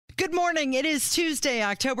Good morning. It is Tuesday,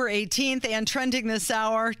 October 18th, and trending this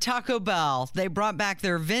hour, Taco Bell. They brought back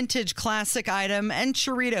their vintage classic item,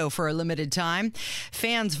 Enchilada, for a limited time.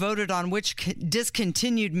 Fans voted on which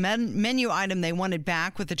discontinued menu item they wanted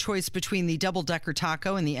back, with a choice between the double-decker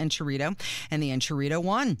taco and the Enchilada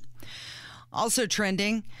won. Also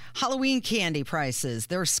trending, Halloween candy prices.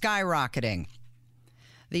 They're skyrocketing.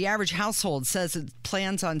 The average household says it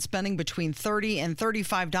plans on spending between $30 and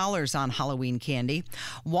 $35 on Halloween candy.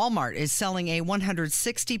 Walmart is selling a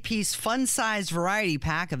 160-piece fun-sized variety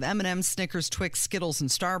pack of M&M's, Snickers, Twix, Skittles, and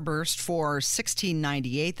Starburst for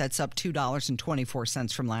 $16.98. That's up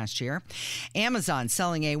 $2.24 from last year. Amazon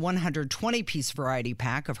selling a 120-piece variety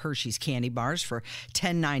pack of Hershey's candy bars for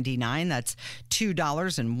 $10.99. That's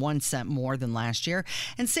 $2.01 more than last year.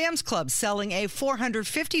 And Sam's Club selling a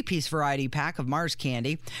 450-piece variety pack of Mars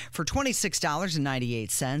candy for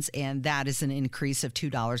 $26.98, and that is an increase of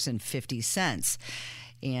 $2.50.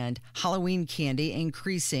 And Halloween candy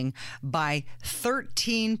increasing by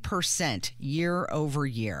 13% year over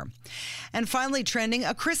year. And finally trending,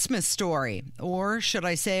 A Christmas Story, or should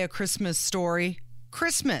I say A Christmas Story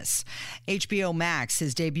Christmas. HBO Max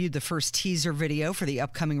has debuted the first teaser video for the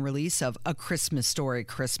upcoming release of A Christmas Story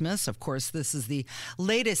Christmas. Of course, this is the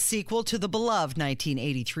latest sequel to the beloved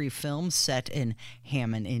 1983 film set in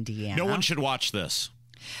Hammond, Indiana. No one should watch this.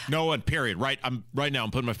 No one, period. Right now,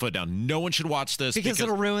 I'm putting my foot down. No one should watch this. Because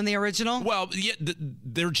it'll ruin the original? Well, yeah,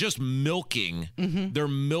 they're just milking. Mm-hmm. They're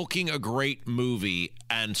milking a great movie,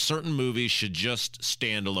 and certain movies should just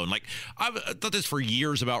stand alone. Like, I've thought this for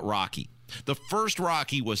years about Rocky. The first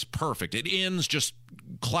Rocky was perfect. It ends just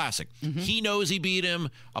classic. Mm-hmm. He knows he beat him.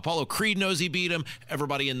 Apollo Creed knows he beat him.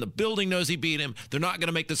 Everybody in the building knows he beat him. They're not going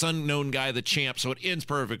to make this unknown guy the champ, so it ends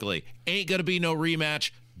perfectly. Ain't going to be no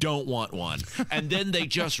rematch. Don't want one. And then they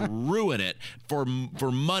just ruin it for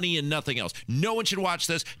money and nothing else. No one should watch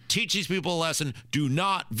this. Teach these people a lesson. Do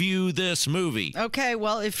not view this movie. Okay,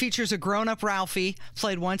 well, it features a grown-up Ralphie,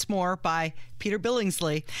 played once more by Peter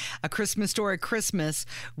Billingsley. A Christmas Story Christmas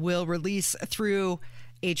will release through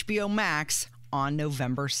HBO Max on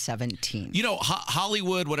November 17th. You know,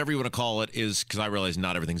 Hollywood, whatever you want to call it, is, because I realize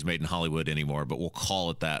not everything's made in Hollywood anymore, but we'll call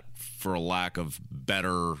it that for a lack of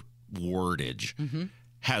better wordage. Mm-hmm.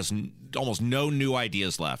 Has almost no new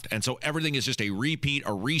ideas left. And so everything is just a repeat,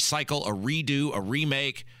 a recycle, a redo, a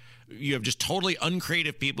remake. You have just totally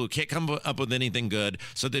uncreative people who can't come up with anything good,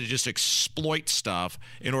 so they just exploit stuff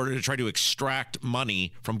in order to try to extract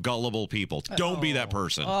money from gullible people. Don't be that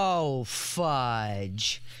person. Oh,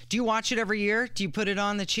 fudge. Do you watch it every year? Do you put it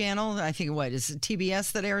on the channel? I think, is it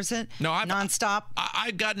TBS that airs it? No, nonstop?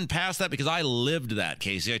 I've gotten past that because I lived that,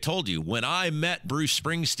 Casey. I told you, when I met Bruce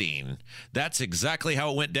Springsteen, that's exactly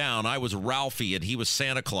how it went down. I was Ralphie and he was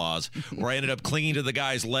Santa Claus, where I ended up clinging to the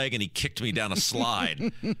guy's leg and he kicked me down a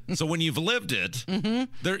slide. So when you've lived it, mm-hmm.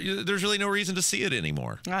 there's really no reason to see it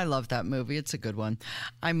anymore. I love that movie. It's a good one.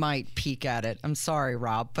 I might peek at it. I'm sorry,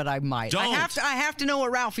 Rob, but I might. Don't. I have to know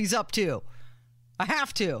what Ralphie's up to. I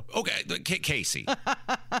have to. Okay, Casey.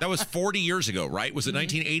 That was 40 years ago, right? Was it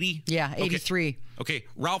 1980? Yeah, 83. Okay,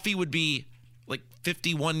 Ralphie would be like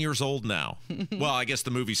 51 years old now. Well, I guess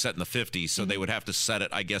the movie's set in the 50s, so they would have to set it,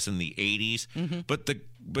 I guess, in the 80s. Mm-hmm. But the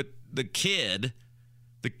kid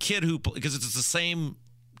who, because it's the same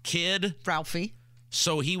kid, Ralphie.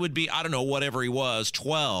 So he would be, I don't know, whatever he was,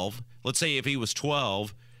 12. Let's say if he was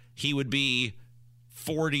 12, he would be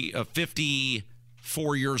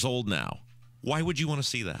 54 years old now. Why would you want to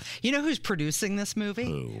see that? You know who's producing this movie?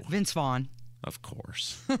 Who? Vince Vaughn. Of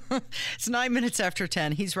course. It's 9 minutes after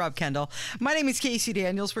 10. He's Rob Kendall. My name is Casey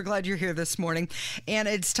Daniels. We're glad you're here this morning. And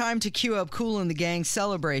it's time to cue up Kool and the Gang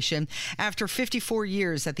celebration. After 54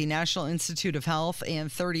 years at the National Institute of Health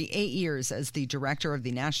and 38 years as the director of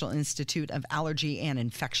the National Institute of Allergy and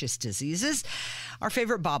Infectious Diseases, our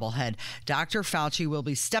favorite bobblehead, Dr. Fauci, will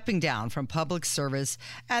be stepping down from public service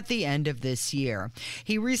at the end of this year.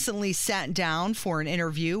 He recently sat down for an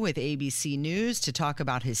interview with ABC News to talk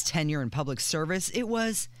about his tenure in public service. It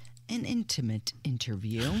was an intimate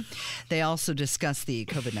interview. They also discussed the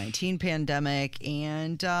COVID-19 pandemic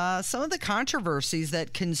and some of the controversies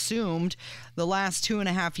that consumed the last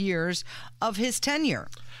 2.5 years of his tenure.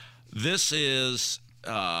 This is,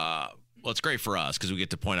 well, it's great for us because we get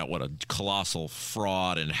to point out what a colossal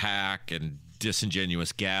fraud and hack and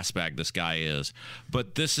disingenuous gas bag this guy is.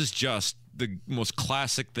 But this is just the most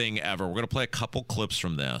classic thing ever. We're going to play a couple clips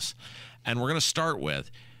from this, and we're going to start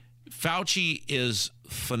with Fauci is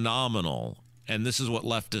phenomenal, and this is what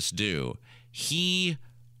leftists do. He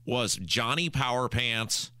was Johnny Power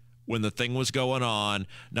Pants when the thing was going on.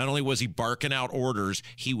 Not only was he barking out orders,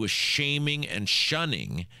 he was shaming and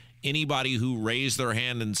shunning anybody who raised their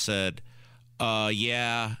hand and said,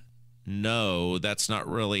 yeah, no, that's not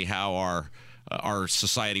really how our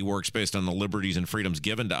society works based on the liberties and freedoms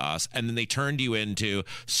given to us. And then they turned you into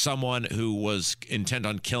someone who was intent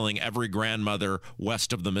on killing every grandmother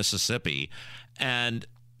west of the Mississippi. And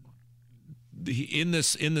in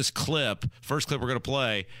this clip, first clip we're going to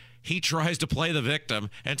play, he tries to play the victim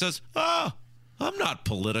and says, oh, I'm not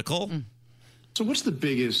political. So what's the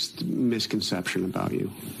biggest misconception about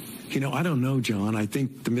you? I don't know, John. I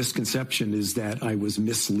think the misconception is that I was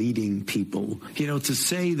misleading people. To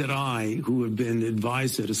say that I, who have been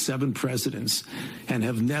advisor to 7 presidents and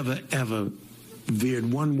have never, ever veered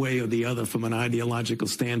one way or the other from an ideological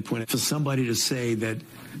standpoint, for somebody to say that,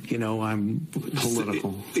 I'm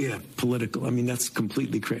political. Yeah, political. I mean, that's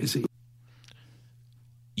completely crazy.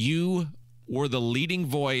 You were the leading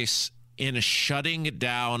voice in shutting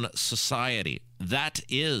down society. That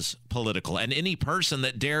is political. And any person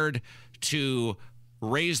that dared to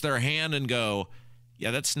raise their hand and go,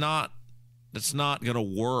 yeah, that's not going to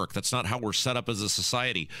work. That's not how we're set up as a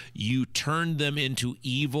society. You turned them into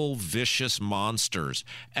evil, vicious monsters.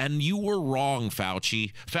 And you were wrong,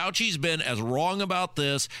 Fauci. Fauci's been as wrong about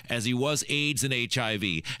this as he was AIDS and HIV.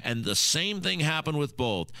 And the same thing happened with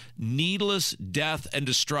both. Needless death and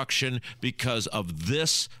destruction because of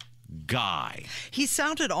this guy. He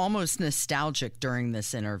sounded almost nostalgic during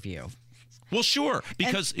this interview. Well, sure,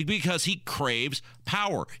 because he craves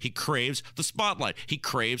power. He craves the spotlight. He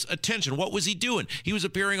craves attention. What was he doing? He was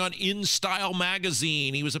appearing on In Style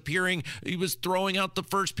magazine. He was throwing out the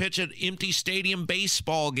first pitch at empty stadium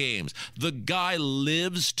baseball games. The guy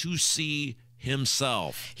lives to see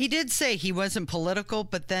himself. He did say he wasn't political,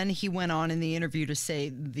 but then he went on in the interview to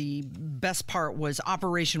say the best part was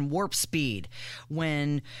Operation Warp Speed,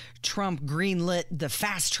 when Trump greenlit the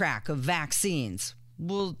fast track of vaccines.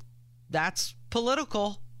 Well, that's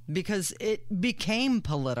political because it became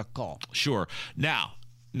political. Sure. Now,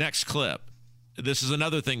 next clip. This is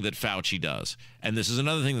another thing that Fauci does, and this is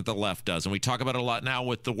another thing that the left does, and we talk about it a lot now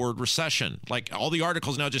with the word recession. Like, all the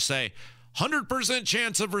articles now just say 100%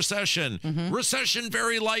 chance of recession. Recession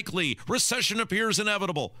very likely. Recession appears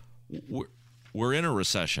inevitable. We're in a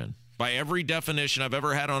recession. By every definition I've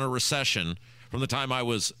ever had on a recession, from the time I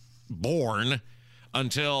was born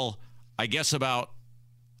until, I guess, about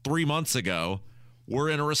 3 months ago, we're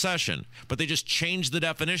in a recession. But they just changed the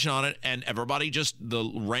definition on it, and everybody the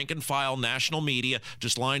rank and file national media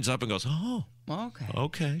just lines up and goes, oh,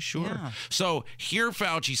 okay, sure. Yeah. So here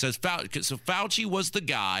Fauci says, so Fauci was the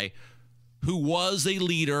guy who was a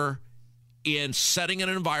leader in setting an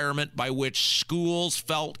environment by which schools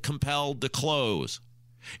felt compelled to close,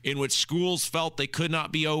 in which schools felt they could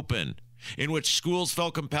not be open, in which schools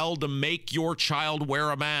felt compelled to make your child wear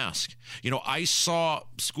a mask. I saw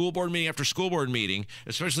school board meeting after school board meeting,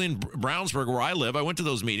 especially in Brownsburg where I live. I went to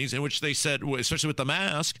those meetings in which they said, especially with the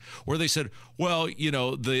mask, where they said, well,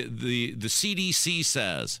 the CDC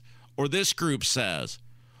says, or this group says.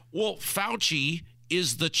 Well, Fauci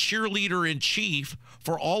is the cheerleader in chief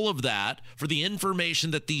for all of that, for the information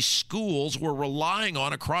that these schools were relying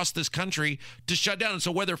on across this country to shut down. And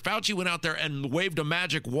so whether Fauci went out there and waved a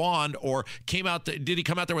magic wand or did he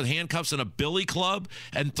come out there with handcuffs and a billy club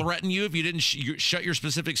and threaten you if you didn't shut your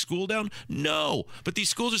specific school down? No. But these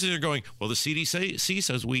schools are sitting there going, well, the CDC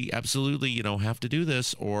says we absolutely, have to do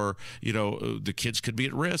this, or, the kids could be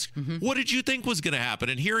at risk. What did you think was going to happen?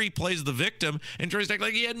 And here he plays the victim and tries to act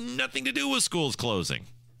like he had nothing to do with schools closing.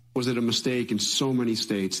 Was it a mistake in so many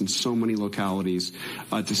states and so many localities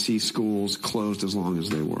to see schools closed as long as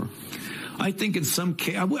they were? I think in some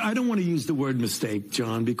case, I don't want to use the word mistake,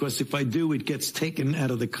 John, because if I do, it gets taken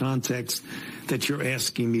out of the context that you're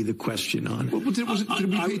asking me the question on. Well, did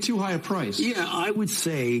we pay too high a price? Yeah, I would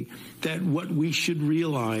say that what we should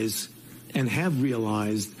realize and have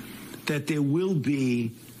realized, that there will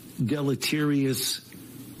be deleterious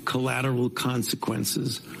collateral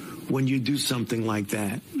consequences when you do something like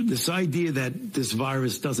that. This idea that this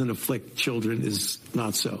virus doesn't afflict children is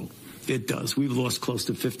not so. It does. We've lost close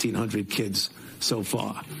to 1,500 kids so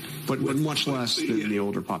far. But much less than the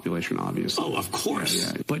older population, obviously. Oh, of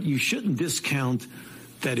course. Yeah. But you shouldn't discount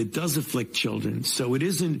that it does afflict children, so it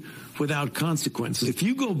isn't without consequences. If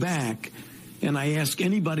you go back, and I ask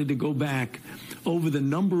anybody to go back over the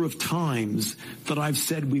number of times that I've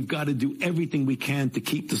said we've got to do everything we can to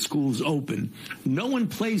keep the schools open, no one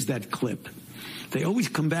plays that clip. They always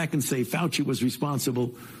come back and say Fauci was responsible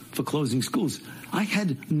for closing schools. I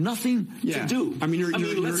had nothing to do. I mean,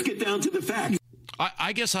 let's get down to the facts.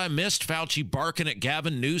 I guess I missed Fauci barking at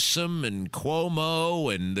Gavin Newsom and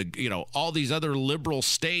Cuomo and all these other liberal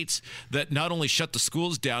states that not only shut the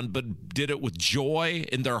schools down but did it with joy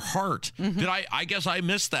in their heart. Did I guess I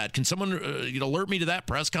missed that. Can someone alert me to that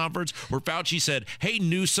press conference where Fauci said, "Hey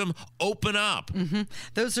Newsom, open up"?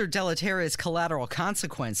 Those are deleterious collateral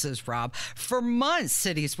consequences, Rob. For months,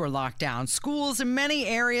 cities were locked down. Schools in many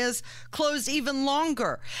areas closed even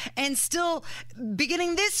longer. And still,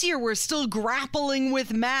 beginning this year, we're still grappling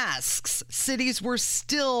with masks. Cities were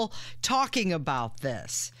still talking about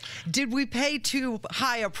this. Did we pay too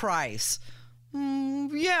high a price?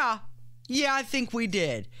 Yeah, I think we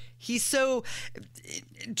did. He's so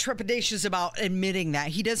trepidatious about admitting that.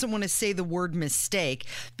 He doesn't want to say the word mistake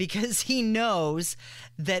because he knows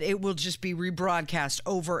that it will just be rebroadcast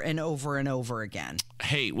over and over and over again.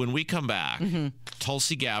 Hey, when we come back,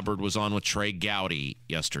 Tulsi Gabbard was on with Trey Gowdy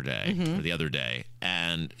yesterday, or the other day,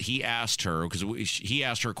 and he asked her, because he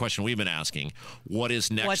asked her a question we've been asking, what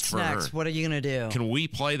is next for her? What are you going to do? Can we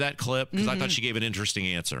play that clip? Because I thought she gave an interesting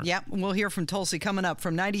answer. Yep, we'll hear from Tulsi coming up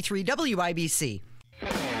from 93 WIBC.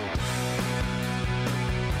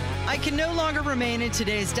 I can no longer remain in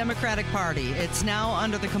today's Democratic Party. It's now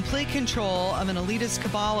under the complete control of an elitist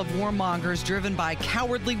cabal of warmongers driven by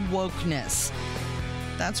cowardly wokeness.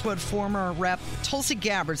 That's what former Rep. Tulsi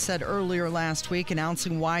Gabbard said earlier last week,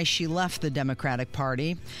 announcing why she left the Democratic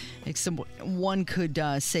Party. Except one could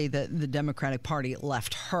say that the Democratic Party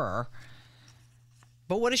left her.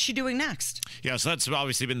 But what is she doing next? Yeah, so that's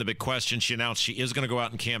obviously been the big question. She announced she is going to go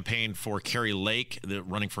out and campaign for Carrie Lake,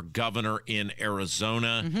 running for governor in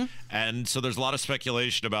Arizona. And so there's a lot of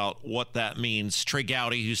speculation about what that means. Trey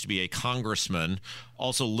Gowdy, who used to be a congressman,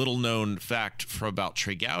 also little known fact about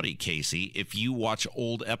Trey Gowdy, Casey, if you watch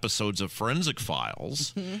old episodes of Forensic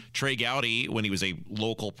Files, Trey Gowdy, when he was a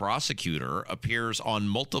local prosecutor, appears on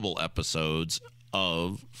multiple episodes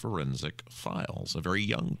of Forensic Files, a very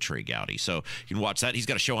young Trey Gowdy. So you can watch that. He's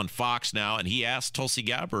got a show on Fox now, and he asked Tulsi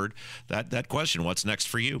Gabbard that question, what's next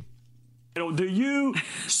for you? Do you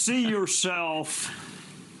see yourself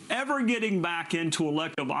ever getting back into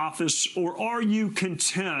elective office, or are you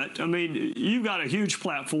content? I mean, you've got a huge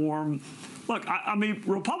platform. Look, I mean,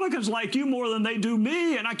 Republicans like you more than they do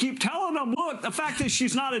me, and I keep telling them, look, the fact that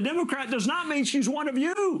she's not a Democrat does not mean she's one of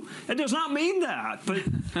you. It does not mean that. But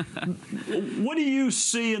what do you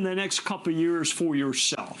see in the next couple of years for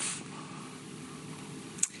yourself?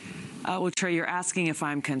 Well, Trey, you're asking if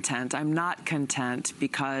I'm content. I'm not content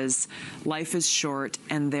because life is short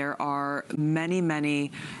and there are many,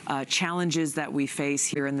 many challenges that we face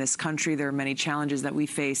here in this country. There are many challenges that we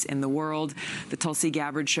face in the world. The Tulsi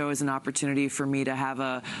Gabbard Show is an opportunity for me to have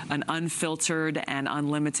an unfiltered and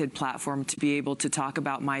unlimited platform to be able to talk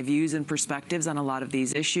about my views and perspectives on a lot of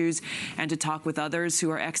these issues, and to talk with others who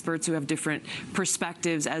are experts who have different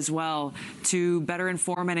perspectives as well, to better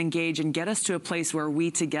inform and engage and get us to a place where we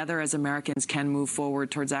together as Americans can move forward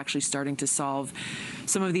towards actually starting to solve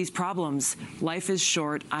some of these problems. Life is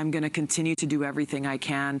short. I'm going to continue to do everything I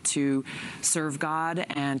can to serve God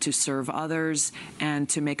and to serve others and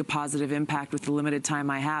to make a positive impact with the limited time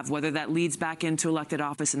I have. Whether that leads back into elected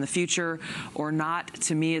office in the future or not,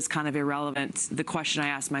 to me, is kind of irrelevant. The question I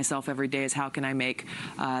ask myself every day is, how can I make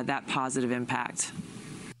that positive impact?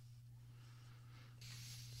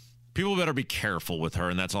 People better be careful with her,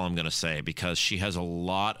 and that's all I'm going to say, because she has a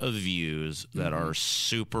lot of views that are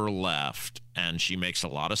super left, and she makes a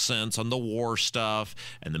lot of sense on the war stuff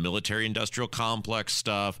and the military-industrial complex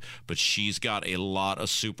stuff, but she's got a lot of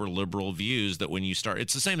super liberal views that when you start...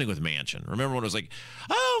 It's the same thing with Manchin. Remember when it was like,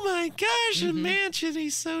 oh my gosh, Manchin,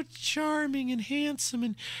 he's so charming and handsome,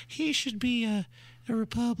 and he should be a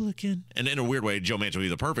Republican. And in a weird way, Joe Manchin would be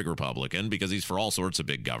the perfect Republican because he's for all sorts of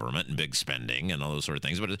big government and big spending and all those sort of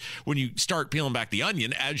things. But when you start peeling back the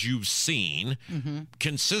onion, as you've seen,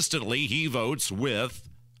 consistently he votes with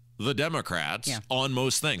the Democrats on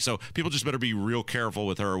most things. So people just better be real careful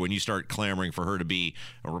with her when you start clamoring for her to be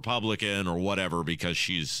a Republican or whatever, because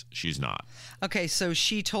she's not. Okay, so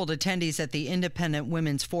she told attendees at the Independent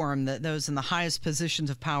Women's Forum that those in the highest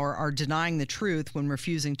positions of power are denying the truth when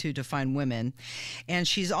refusing to define women. And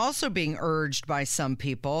she's also being urged by some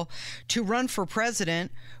people to run for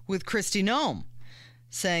president with Kristi Noem,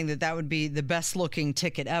 saying that that would be the best-looking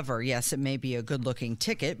ticket ever. Yes, it may be a good-looking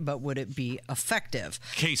ticket, but would it be effective?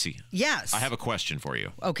 Casey. Yes. I have a question for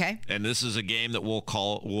you. Okay. And this is a game that we'll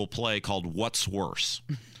play called What's Worse?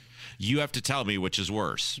 You have to tell me which is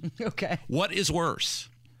worse. Okay. What is worse?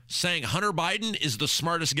 saying Hunter Biden is the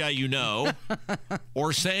smartest guy you know,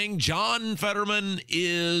 or saying John Fetterman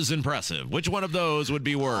is impressive? Which one of those would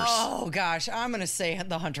be worse? Oh, gosh. I'm going to say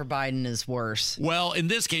the Hunter Biden is worse. Well, in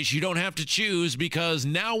this case, you don't have to choose because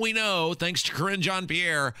now we know, thanks to Corinne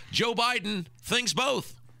Jean-Pierre, Joe Biden thinks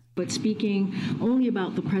both. But speaking only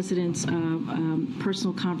about the president's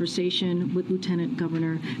personal conversation with Lieutenant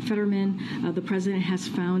Governor Fetterman, the president has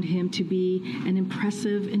found him to be an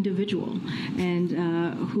impressive individual, and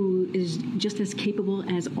who's just as capable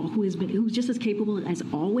as always, and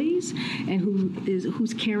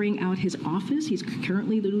who's carrying out his office. He's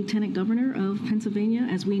currently the Lieutenant Governor of Pennsylvania,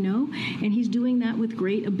 as we know, and he's doing that with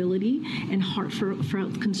great ability and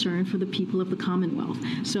heartfelt concern for the people of the Commonwealth.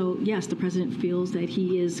 So yes, the president feels that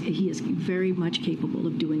he is very much capable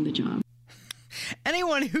of doing the job.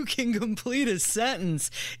 Anyone who can complete a sentence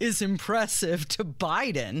is impressive to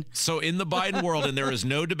Biden. So in the Biden world, and there is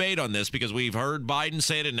no debate on this because we've heard Biden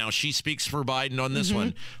say it, and now she speaks for Biden on this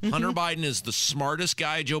one. Hunter Biden is the smartest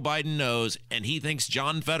guy Joe Biden knows, and he thinks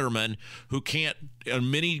John Fetterman, who can't, in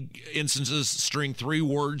many instances, string three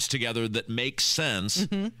words together that make sense,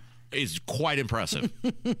 is quite impressive.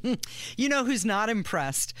 You know who's not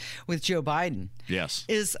impressed with Joe Biden? Yes.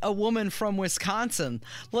 Is a woman from Wisconsin.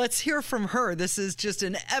 Let's hear from her. This is just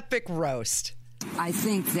an epic roast. I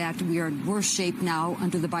think that we are in worse shape now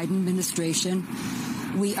under the Biden administration.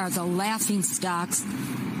 We are the laughing stocks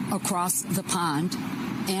across the pond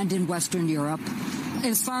and in Western Europe.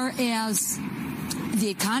 As far as the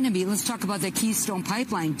economy, let's talk about the Keystone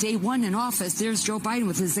Pipeline. Day one in office, there's Joe Biden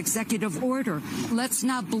with his executive order. Let's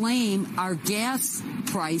not blame our gas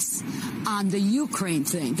price on the Ukraine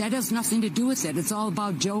thing. That has nothing to do with it. It's all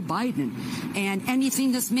about Joe Biden. And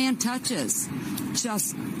anything this man touches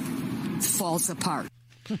just falls apart.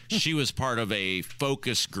 She was part of a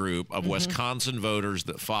focus group of Wisconsin voters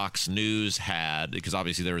that Fox News had, because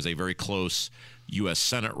obviously there was a very close U.S.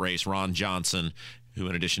 Senate race. Ron Johnson, who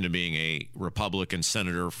in addition to being a Republican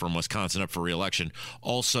senator from Wisconsin up for re-election,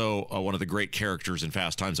 also one of the great characters in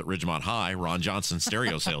Fast Times at Ridgemont High, Ron Johnson,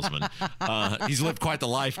 stereo salesman. He's lived quite the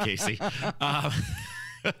life, Casey.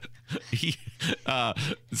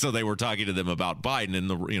 So they were talking to them about Biden and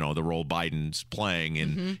the role Biden's playing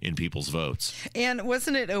in people's votes. And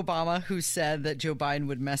wasn't it Obama who said that Joe Biden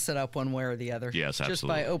would mess it up one way or the other? Yes, absolutely. Just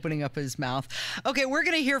by opening up his mouth. Okay, we're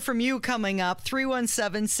going to hear from you coming up.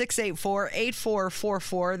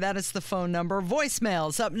 317-684-8444. That is the phone number.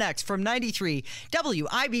 Voicemails up next from 93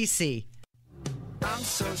 WIBC. I'm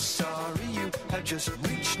so sorry you have just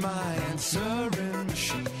reached my answering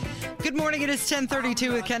machine. Good morning. It is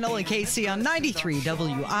 10:32 with Kendall and Casey on 93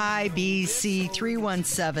 WIBC.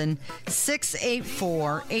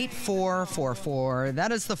 317-684-8444.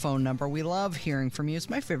 That is the phone number. We love hearing from you.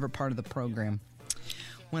 It's my favorite part of the program,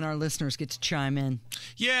 when our listeners get to chime in.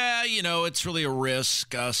 Yeah, it's really a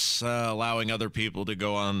risk, us allowing other people to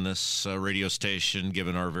go on this radio station,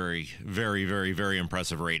 given our very, very, very, very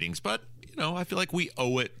impressive ratings. But I feel like we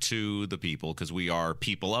owe it to the people because we are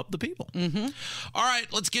people of the people. All right,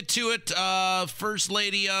 let's get to it. First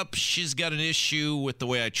lady up, she's got an issue with the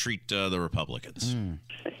way I treat the Republicans.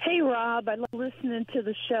 Hey, Rob, I love listening to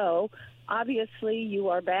the show. Obviously, you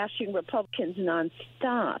are bashing Republicans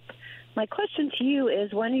nonstop. My question to you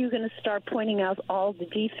is, when are you going to start pointing out all the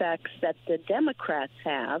defects that the Democrats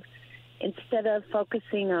have instead of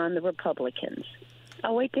focusing on the Republicans?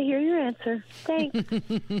 I'll wait to hear your answer. Thanks.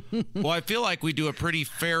 Well, I feel like we do a pretty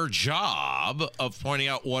fair job of pointing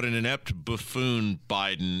out what an inept buffoon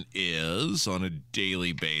Biden is on a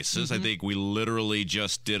daily basis. I think we literally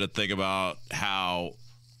just did a thing about how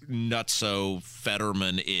nutso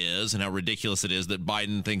Fetterman is and how ridiculous it is that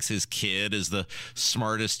Biden thinks his kid is the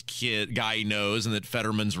smartest guy he knows and that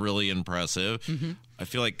Fetterman's really impressive. I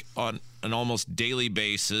feel like on an almost daily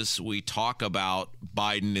basis, we talk about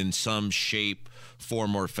Biden in some shape,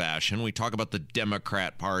 form, or fashion. We talk about the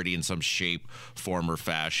Democrat Party in some shape, form, or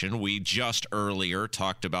fashion. We just earlier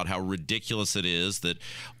talked about how ridiculous it is that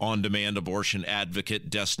on-demand abortion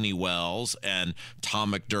advocate Destiny Wells and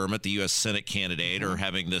Tom McDermott, the U.S. Senate candidate, are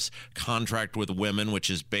having this contract with women,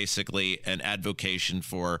 which is basically an advocation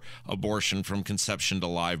for abortion from conception to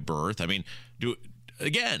live birth. I mean, just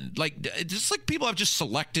like people have just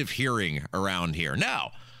selective hearing around here.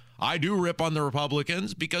 Now, I do rip on the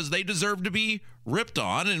Republicans because they deserve to be ripped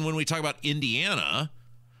on. And when we talk about Indiana,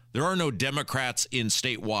 there are no Democrats in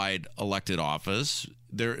statewide elected office.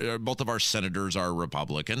 Both of our senators are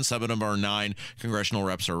Republican. 7 of our 9 congressional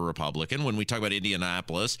reps are Republican. When we talk about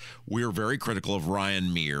Indianapolis, we're very critical of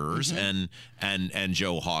Ryan Mears and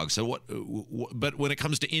Joe Hogg. So but when it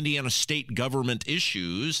comes to Indiana state government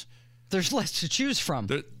issues, there's less to choose from.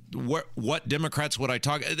 what Democrats would I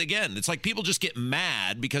talk? Again, it's like people just get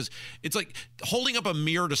mad because it's like holding up a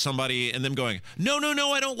mirror to somebody and them going, no,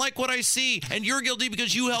 I don't like what I see. And you're guilty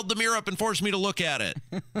because you held the mirror up and forced me to look at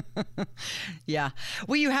it. Yeah.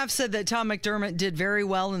 Well, you have said that Tom McDermott did very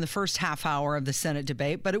well in the first half hour of the Senate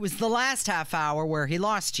debate, but it was the last half hour where he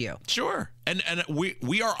lost you. Sure. And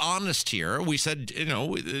we are honest here. We said,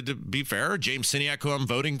 to be fair, James Syniak, who I'm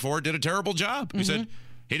voting for, did a terrible job. We said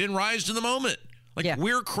he didn't rise to the moment.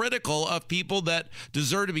 We're critical of people that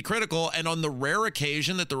deserve to be critical. And on the rare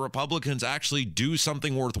occasion that the Republicans actually do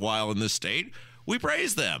something worthwhile in this state, we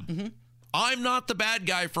praise them. I'm not the bad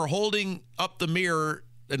guy for holding up the mirror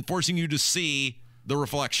and forcing you to see the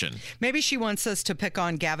reflection. Maybe she wants us to pick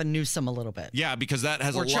on Gavin Newsom a little bit. Yeah, because that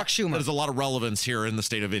has Chuck Schumer. That has a lot of relevance here in the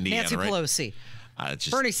state of Indiana. Nancy right? Pelosi.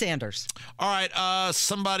 Bernie Sanders. All right.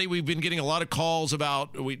 Somebody we've been getting a lot of calls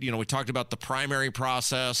about. We talked about the primary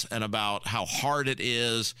process and about how hard it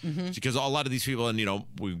is because a lot of these people, and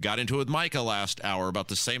we got into it with Micah last hour about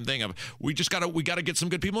the same thing. We got to get some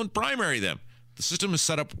good people and primary them. The system is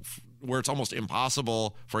set up where it's almost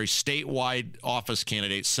impossible for a statewide office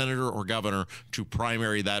candidate, senator or governor, to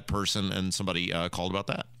primary that person. And somebody called about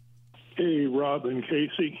that. Hey, Rob and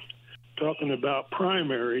Casey, talking about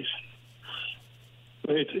primaries.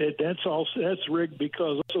 That's rigged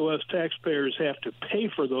because also us taxpayers have to pay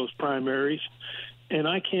for those primaries, and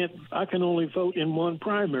I can only vote in one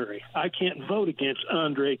primary. I can't vote against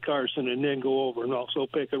Andre Carson and then go over and also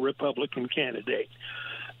pick a Republican candidate.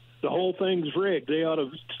 The whole thing's rigged. We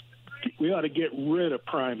ought to get rid of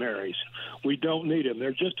primaries. We don't need them.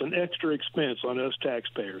 They're just an extra expense on us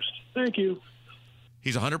taxpayers. Thank you.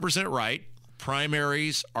 He's 100% right.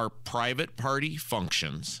 Primaries are private party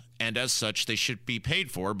functions, and as such, they should be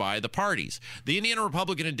paid for by the parties. The Indiana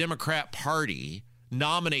Republican and Democrat Party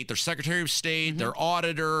nominate their Secretary of State, their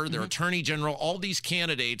auditor, their Attorney General, all these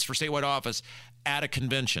candidates for statewide office at a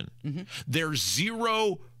convention. There's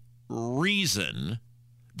zero reason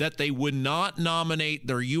that they would not nominate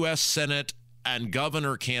their U.S. Senate and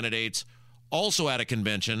governor candidates also at a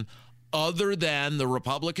convention, other than the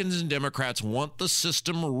Republicans and Democrats want the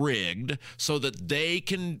system rigged so that they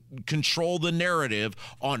can control the narrative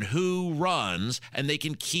on who runs and they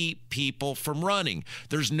can keep people from running.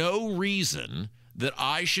 There's no reason that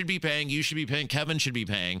I should be paying, you should be paying, Kevin should be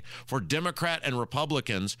paying for Democrat and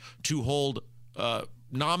Republicans to hold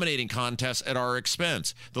nominating contests at our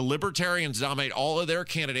expense. The Libertarians nominate all of their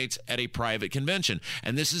candidates at a private convention.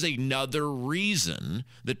 And this is another reason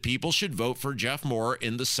that people should vote for Jeff Moore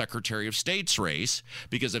in the Secretary of State's race,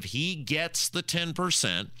 because if he gets the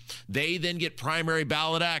 10%, they then get primary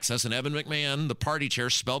ballot access. And Evan McMahon, the party chair,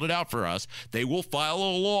 spelled it out for us. They will file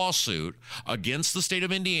a lawsuit against the state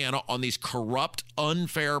of Indiana on these corrupt,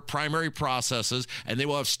 unfair primary processes, and they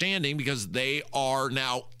will have standing because they are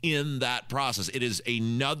now in that process. It is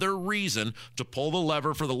another reason to pull the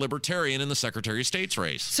lever for the Libertarian in the Secretary of State's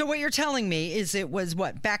race. So what you're telling me is it was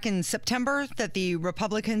back in September that the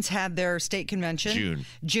Republicans had their state convention?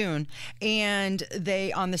 June. And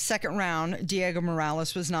they, on the second round, Diego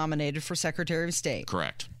Morales was nominated for Secretary of State.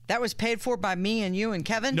 Correct. That was paid for by me and you and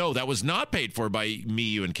Kevin? No, that was not paid for by me,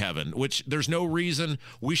 you, and Kevin, which there's no reason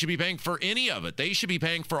we should be paying for any of it. They should be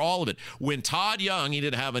paying for all of it. When Todd Young, he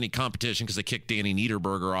didn't have any competition because they kicked Danny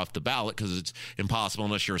Niederberger off the ballot because it's impossible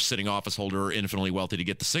unless you're a sitting office holder or infinitely wealthy to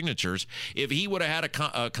get the signatures. If he would have had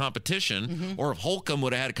a competition, or if Holcomb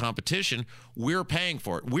would have had a competition, we're paying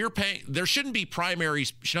for it. We're paying. There shouldn't be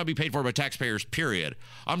primaries, should not be paid for by taxpayers, period.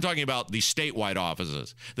 I'm talking about the statewide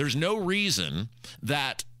offices. There's no reason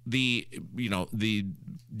that the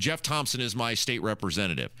Jeff Thompson is my state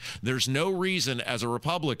representative. There's no reason as a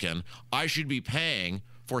Republican I should be paying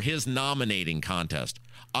for his nominating contest.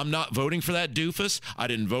 I'm not voting for that doofus. I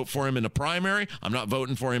didn't vote for him in a primary. I'm not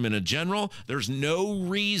voting for him in a general. There's no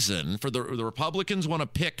reason for the Republicans want to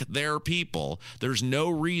pick their people. There's no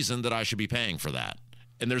reason that I should be paying for that.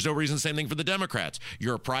 And there's no reason, same thing for the Democrats.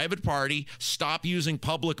 You're a private party. Stop using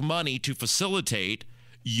public money to facilitate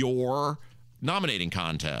your nominating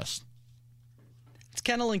contest. It's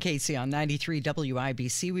Kendall and Casey on 93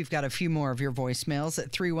 WIBC. We've got a few more of your voicemails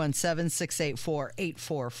at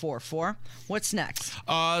 317-684-8444. What's next?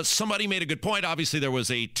 Somebody made a good point. Obviously, there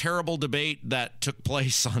was a terrible debate that took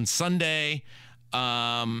place on Sunday,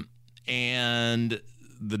 and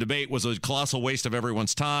the debate was a colossal waste of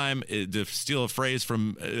everyone's time. To steal a phrase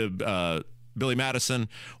from Billy Madison,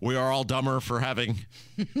 we are all dumber for having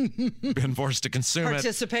been forced to consume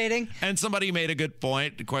participating. And somebody made a good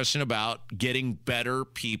point, a question about getting better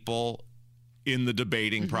people in the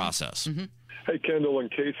debating process. Hey, Kendall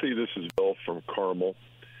and Casey, this is Bill from Carmel.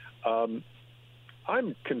 I'm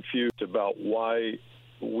confused about why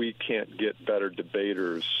we can't get better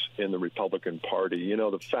debaters in the Republican Party. You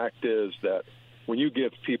know, the fact is that when you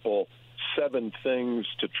give people 7 things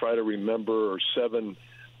to try to remember or 7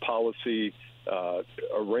 policy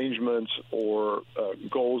arrangements or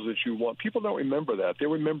goals that you want, people don't remember that. They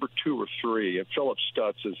remember 2 or 3. And Philip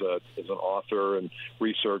Stutz is an author and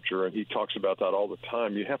researcher, and he talks about that all the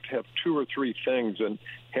time. You have to have 2 or 3 things and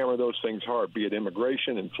hammer those things hard, be it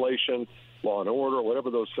immigration, inflation, law and order, whatever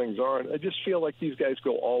those things are. And I just feel like these guys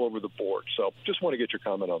go all over the board. So just want to get your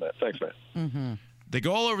comment on that. Thanks, man. Mm-hmm. They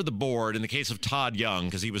go all over the board in the case of Todd Young,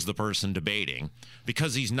 because he was the person debating,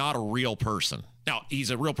 because he's not a real person. Now, he's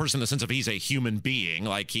a real person in the sense of he's a human being,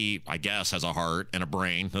 like he, I guess, has a heart and a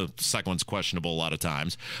brain. The second one's questionable a lot of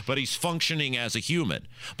times, but he's functioning as a human.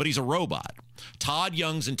 But he's a robot. Todd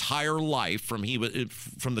Young's entire life, from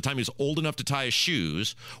the time he was old enough to tie his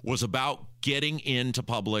shoes, was about getting into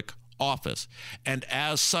public office. And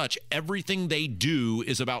as such, everything they do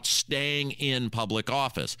is about staying in public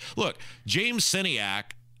office. Look, James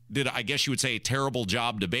Siniak did, I guess you would say, a terrible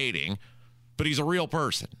job debating, but he's a real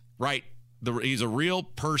person, right? He's a real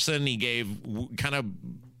person. He gave kind of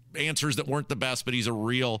answers that weren't the best, but he's a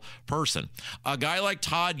real person. A guy like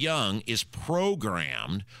Todd Young is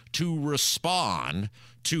programmed to respond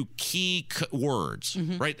to key words,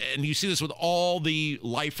 right? And you see this with all the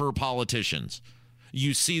lifer politicians.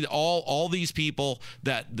 You see all these people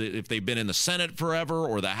that if they've been in the Senate forever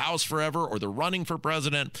or the House forever or they're running for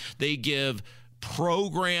president, they give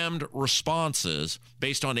programmed responses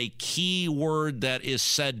based on a key word that is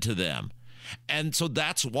said to them. And so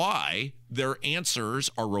that's why their answers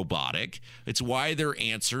are robotic. It's why their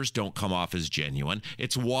answers don't come off as genuine.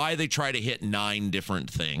 It's why they try to hit 9 different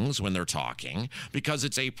things when they're talking, because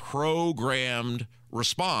it's a programmed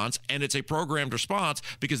response, and it's a programmed response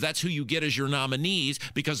because that's who you get as your nominees,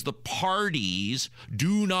 because the parties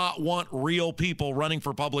do not want real people running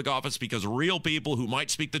for public office, because real people who might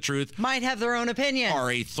speak the truth might have their own opinion, are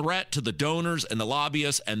a threat to the donors and the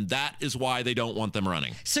lobbyists, and that is why they don't want them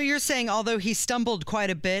running. So you're saying, although he stumbled quite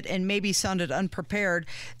a bit and maybe sounded unprepared,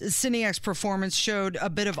 Siniak's performance showed a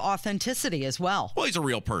bit of authenticity as well. Well, he's a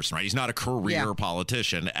real person, right? He's not a career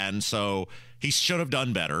politician, and so he should have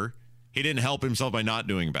done better. He didn't help himself by not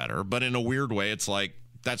doing better, but in a weird way, it's like,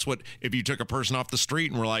 that's what, if you took a person off the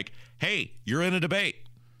street and were like, hey, you're in a debate,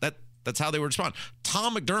 that's how they would respond.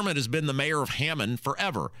 Tom McDermott has been the mayor of Hammond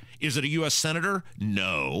forever. Is it a U.S. senator?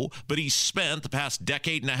 No, but he's spent the past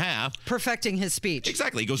decade and a half perfecting his speech.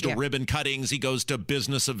 Exactly. He goes to ribbon cuttings. He goes to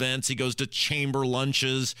business events. He goes to chamber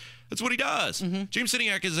lunches. That's what he does. James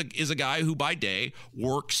Siniak is a guy who by day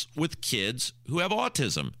works with kids who have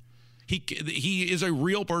autism. He is a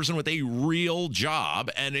real person with a real job.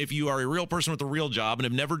 And if you are a real person with a real job and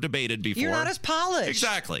have never debated before, you're not as polished.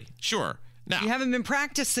 Exactly. Sure. Now, you haven't been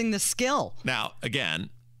practicing the skill. Now, again,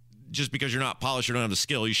 just because you're not polished or don't have the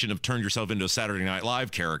skill, you shouldn't have turned yourself into a Saturday Night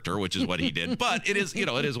Live character, which is what he did. But it is, it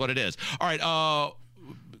is what it is. All right.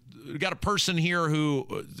 We got a person here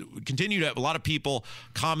who continue to have a lot of people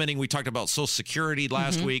commenting. We talked about Social Security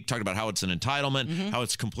last week, talked about how it's an entitlement, how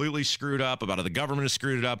it's completely screwed up, about how the government has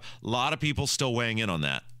screwed it up. A lot of people still weighing in on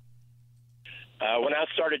that. When I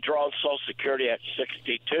started drawing Social Security at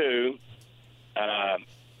 62,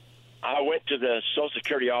 I went to the Social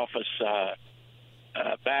Security office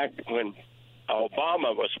back when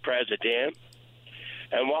Obama was president.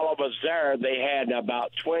 And while I was there, they had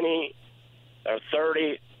about 20 or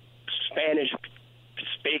 30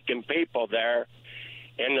 Spanish-speaking people there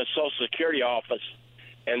in the Social Security office,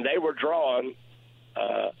 and they were drawing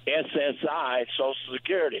SSI Social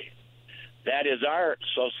Security. That is our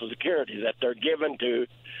Social Security that they're giving to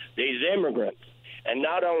these immigrants. And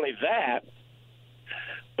not only that,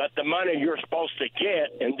 but the money you're supposed to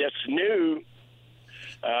get in this new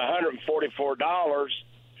 $144,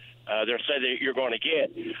 they're saying that you're going to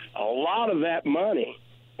get, a lot of that money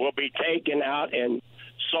will be taken out in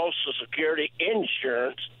Social Security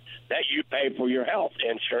insurance that you pay for your health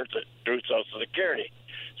insurance through Social Security.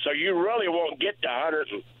 So you really won't get the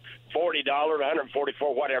 $140,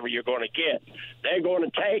 $144, whatever you're going to get. They're going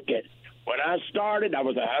to take it. When I started, I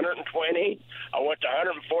was $120. I went to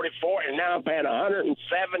 $144, and now I'm paying $170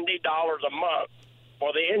 a month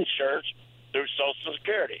for the insurance through Social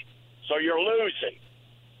Security. So you're losing.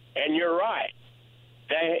 And you're right.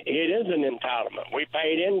 It is an entitlement. We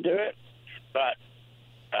paid into it, but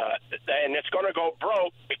and it's going to go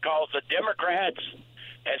broke because the Democrats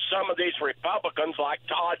and some of these Republicans like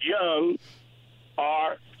Todd Young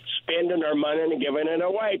are spending their money and giving it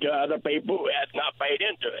away to other people who have not paid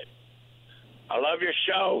into it. I love your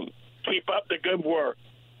show. Keep up the good work.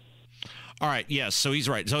 All right, yes, so he's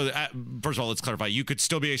right. So first of all, let's clarify. You could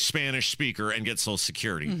still be a Spanish speaker and get Social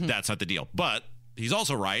Security. Mm-hmm. That's not the deal. But he's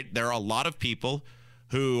also right. There are a lot of people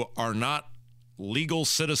who are not legal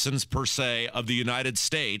citizens per se of the United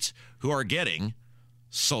States who are getting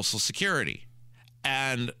Social Security.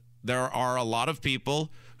 And there are a lot of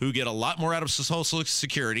people who get a lot more out of Social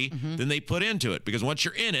Security than they put into it. Because once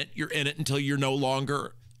you're in it until you're no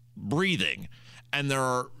longer breathing. And there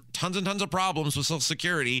are tons and tons of problems with Social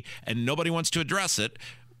Security, and nobody wants to address it,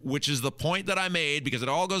 which is the point that I made, because it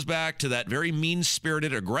all goes back to that very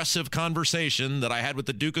mean-spirited, aggressive conversation that I had with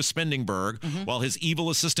the Duke of Spendingburg while his evil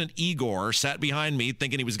assistant Igor sat behind me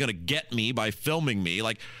thinking he was going to get me by filming me.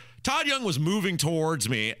 Like, Todd Young was moving towards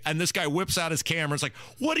me, and this guy whips out his camera. It's like,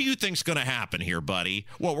 what do you think's going to happen here, buddy?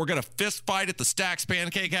 What, we're going to fist fight at the Stacks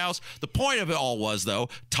Pancake House? The point of it all was, though,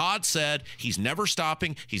 Todd said he's never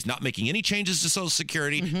stopping. He's not making any changes to Social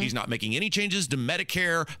Security. He's not making any changes to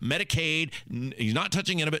Medicare, Medicaid. He's not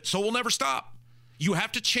touching any of it, so we'll never stop. You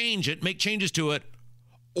have to change it, make changes to it,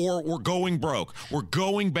 or we're going broke. We're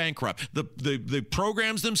going bankrupt. The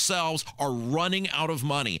programs themselves are running out of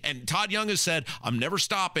money. And Todd Young has said, I'm never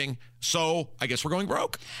stopping, so I guess we're going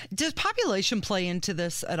broke. Does population play into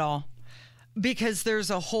this at all? Because there's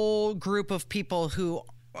a whole group of people who,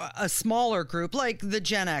 a smaller group, like the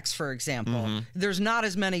Gen X, for example. There's not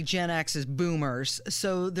as many Gen X as boomers,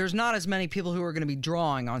 so there's not as many people who are going to be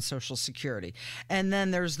drawing on Social Security. And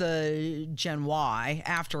then there's the Gen Y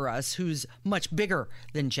after us, who's much bigger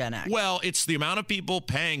than Gen X. Well, it's the amount of people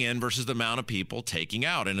paying in versus the amount of people taking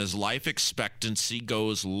out. And as life expectancy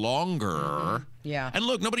goes longer... Yeah. And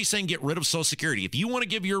look, nobody's saying get rid of Social Security. If you want to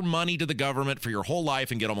give your money to the government for your whole life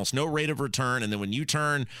and get almost no rate of return, and then when you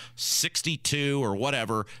turn 62 or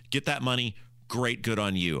whatever, get that money, great, good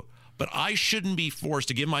on you. But I shouldn't be forced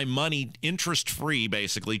to give my money interest-free,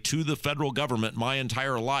 basically, to the federal government my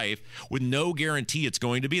entire life with no guarantee it's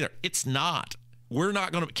going to be there. It's not. We're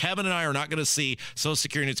not going to, Kevin and I are not going to see Social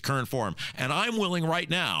Security in its current form. And I'm willing right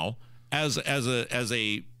now, as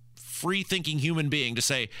a free-thinking human being, to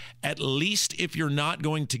say, at least if you're not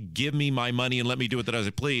going to give me my money and let me do with it as I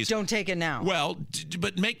please. Don't take it now. Well,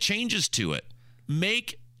 but make changes to it.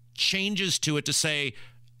 Make changes to it to say,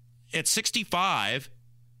 at 65,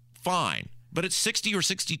 fine. But at 60 or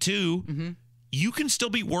 62, you can still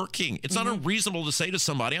be working. It's not unreasonable to say to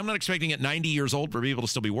somebody, I'm not expecting at 90 years old for people to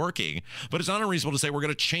still be working, but it's not unreasonable to say we're going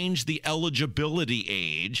to change the eligibility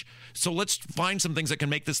age. So let's find some things that can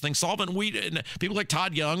make this thing solvent. And people like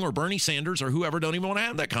Todd Young or Bernie Sanders or whoever don't even want to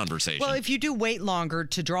have that conversation. Well, if you do wait longer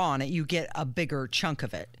to draw on it, you get a bigger chunk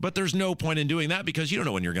of it. But there's no point in doing that because you don't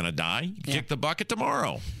know when you're going to die. You kick the bucket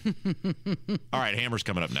tomorrow. All right, Hammer's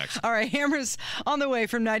coming up next. All right, Hammer's on the way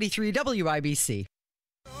from 93 WIBC.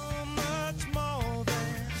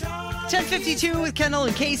 10:52 with Kendall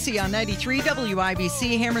and Casey on 93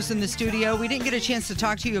 WIBC. Hammer's in the studio. We didn't get a chance to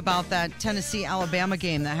talk to you about that Tennessee-Alabama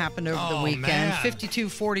game that happened over the weekend.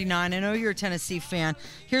 52-49. I know you're a Tennessee fan.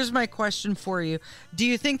 Here's my question for you. Do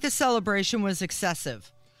you think the celebration was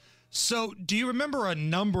excessive? So, do you remember a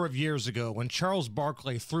number of years ago when Charles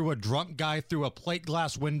Barkley threw a drunk guy through a plate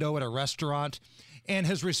glass window at a restaurant? And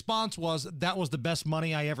his response was, that was the best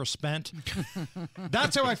money I ever spent.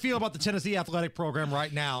 That's how I feel about the Tennessee athletic program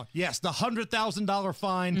right now. Yes, the $100,000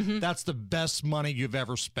 fine, that's the best money you've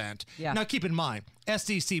ever spent. Yeah. Now, keep in mind,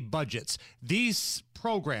 SEC budgets. These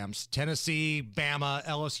programs, Tennessee, Bama,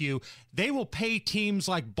 LSU, they will pay teams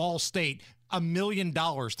like Ball State $1 million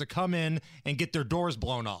to come in and get their doors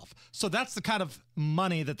blown off. So that's the kind of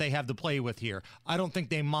money that they have to play with here. I don't think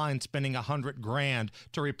they mind spending $100,000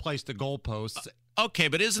 to replace the goalposts. Okay,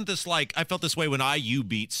 but isn't this like, I felt this way when IU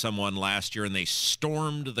beat someone last year and they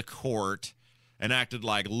stormed the court and acted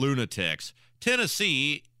like lunatics.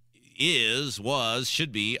 Tennessee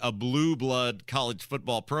should be a blue blood college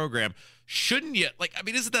football program. Shouldn't you,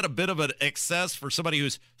 isn't that a bit of an excess for somebody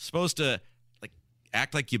who's supposed to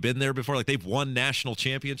act like you've been there before, like they've won national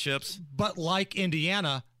championships? But like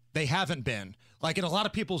Indiana, they haven't been. Like in a lot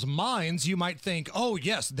of people's minds, you might think, oh,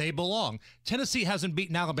 yes, they belong. Tennessee hasn't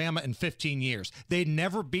beaten Alabama in 15 years. They'd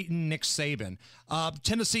never beaten Nick Saban.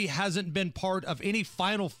 Tennessee hasn't been part of any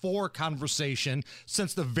Final Four conversation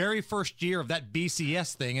since the very first year of that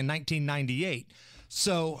BCS thing in 1998.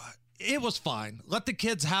 So it was fine. Let the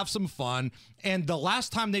kids have some fun. And the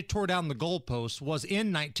last time they tore down the goalposts was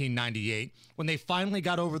in 1998 when they finally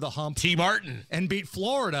got over the hump. T. Martin. And beat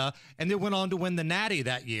Florida, and they went on to win the Natty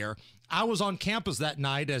that year. I was on campus that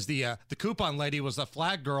night as the coupon lady was the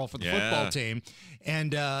flag girl for the football team.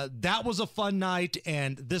 And that was a fun night,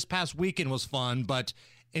 and this past weekend was fun, but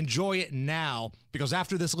enjoy it now, because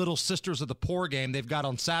after this Little Sisters of the Poor game they've got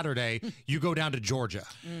on Saturday, you go down to Georgia.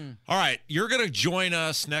 All right, you're going to join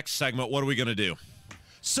us next segment. What are we going to do?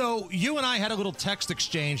 So you and I had a little text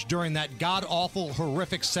exchange during that god-awful,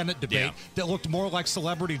 horrific Senate debate that looked more like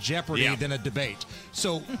Celebrity Jeopardy than a debate.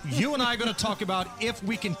 So you and I are going to talk about if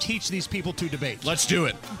we can teach these people to debate. Let's do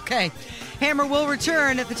it. Okay. Hammer will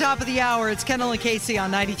return at the top of the hour. It's Kendall and Casey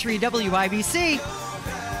on 93 WIBC.